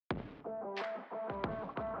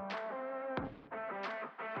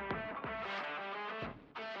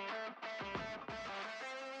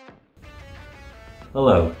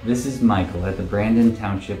Hello, this is Michael at the Brandon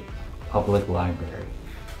Township Public Library,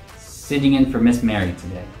 sitting in for Miss Mary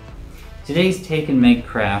today. Today's take and make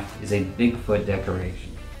craft is a Bigfoot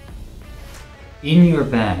decoration. In your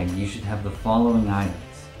bag, you should have the following items: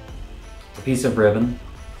 a piece of ribbon,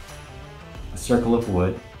 a circle of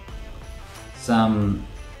wood, some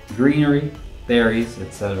greenery, berries,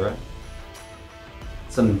 etc.,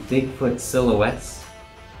 some Bigfoot silhouettes,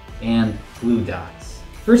 and glue dots.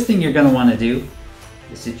 First thing you're going to want to do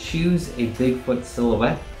is to choose a Bigfoot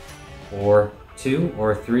silhouette, or 2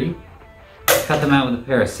 or 3. Cut them out with a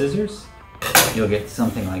pair of scissors. You'll get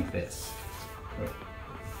something like this.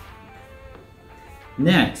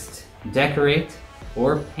 Next, decorate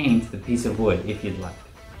or paint the piece of wood if you'd like.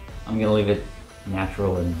 I'm going to leave it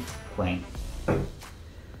natural and plain.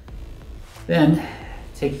 Then,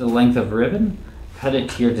 take the length of ribbon, cut it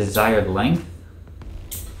to your desired length,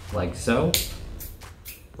 like so,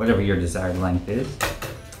 whatever your desired length is.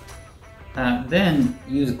 Then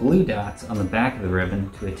use glue dots on the back of the ribbon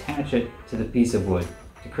to attach it to the piece of wood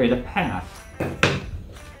to create a path.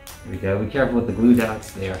 Here we go. Be careful with the glue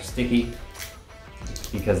dots, they are sticky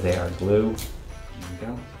because they are glue. There we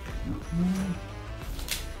go.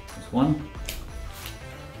 There's one.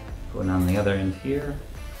 Going on the other end here.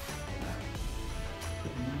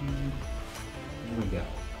 There we go.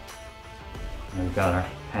 And we've got our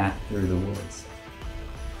path through the woods.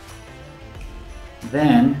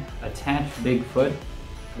 Then attach Bigfoot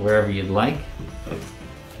wherever you'd like.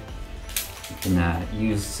 You can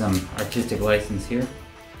use some artistic license here.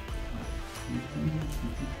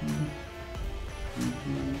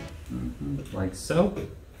 Like so.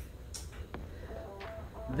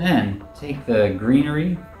 Then take the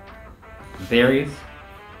greenery, berries,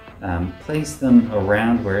 place them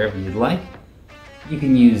around wherever you'd like. You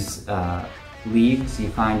can use leaves you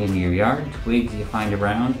find in your yard, twigs you find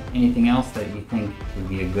around, anything else that you think would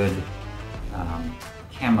be a good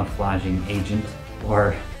camouflaging agent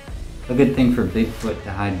or a good thing for Bigfoot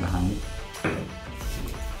to hide behind.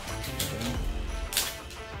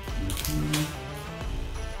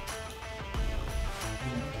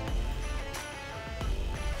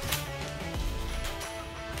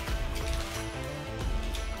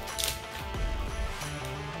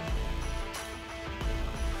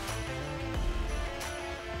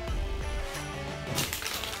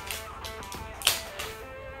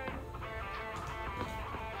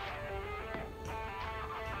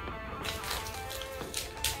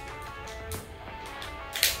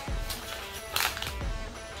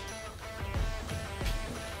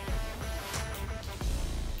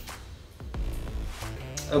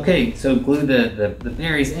 Okay, so glue the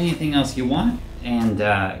berries, anything else you want, and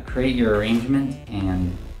create your arrangement,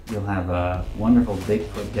 and you'll have a wonderful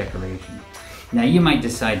Bigfoot decoration. Now you might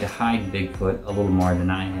decide to hide Bigfoot a little more than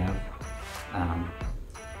I have.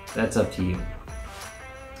 That's up to you.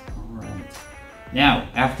 Alright. Now,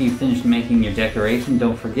 after you've finished making your decoration,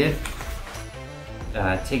 don't forget,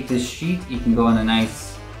 take this sheet. You can go on a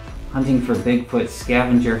nice hunting for Bigfoot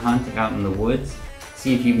scavenger hunt out in the woods.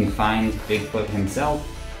 See if you can find Bigfoot himself.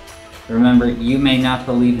 Remember, you may not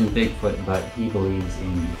believe in Bigfoot, but he believes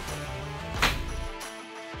in you.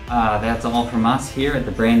 That's all from us here at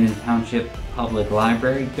the Brandon Township Public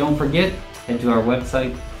Library. Don't forget, head to our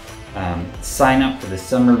website, sign up for the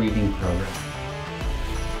summer reading program.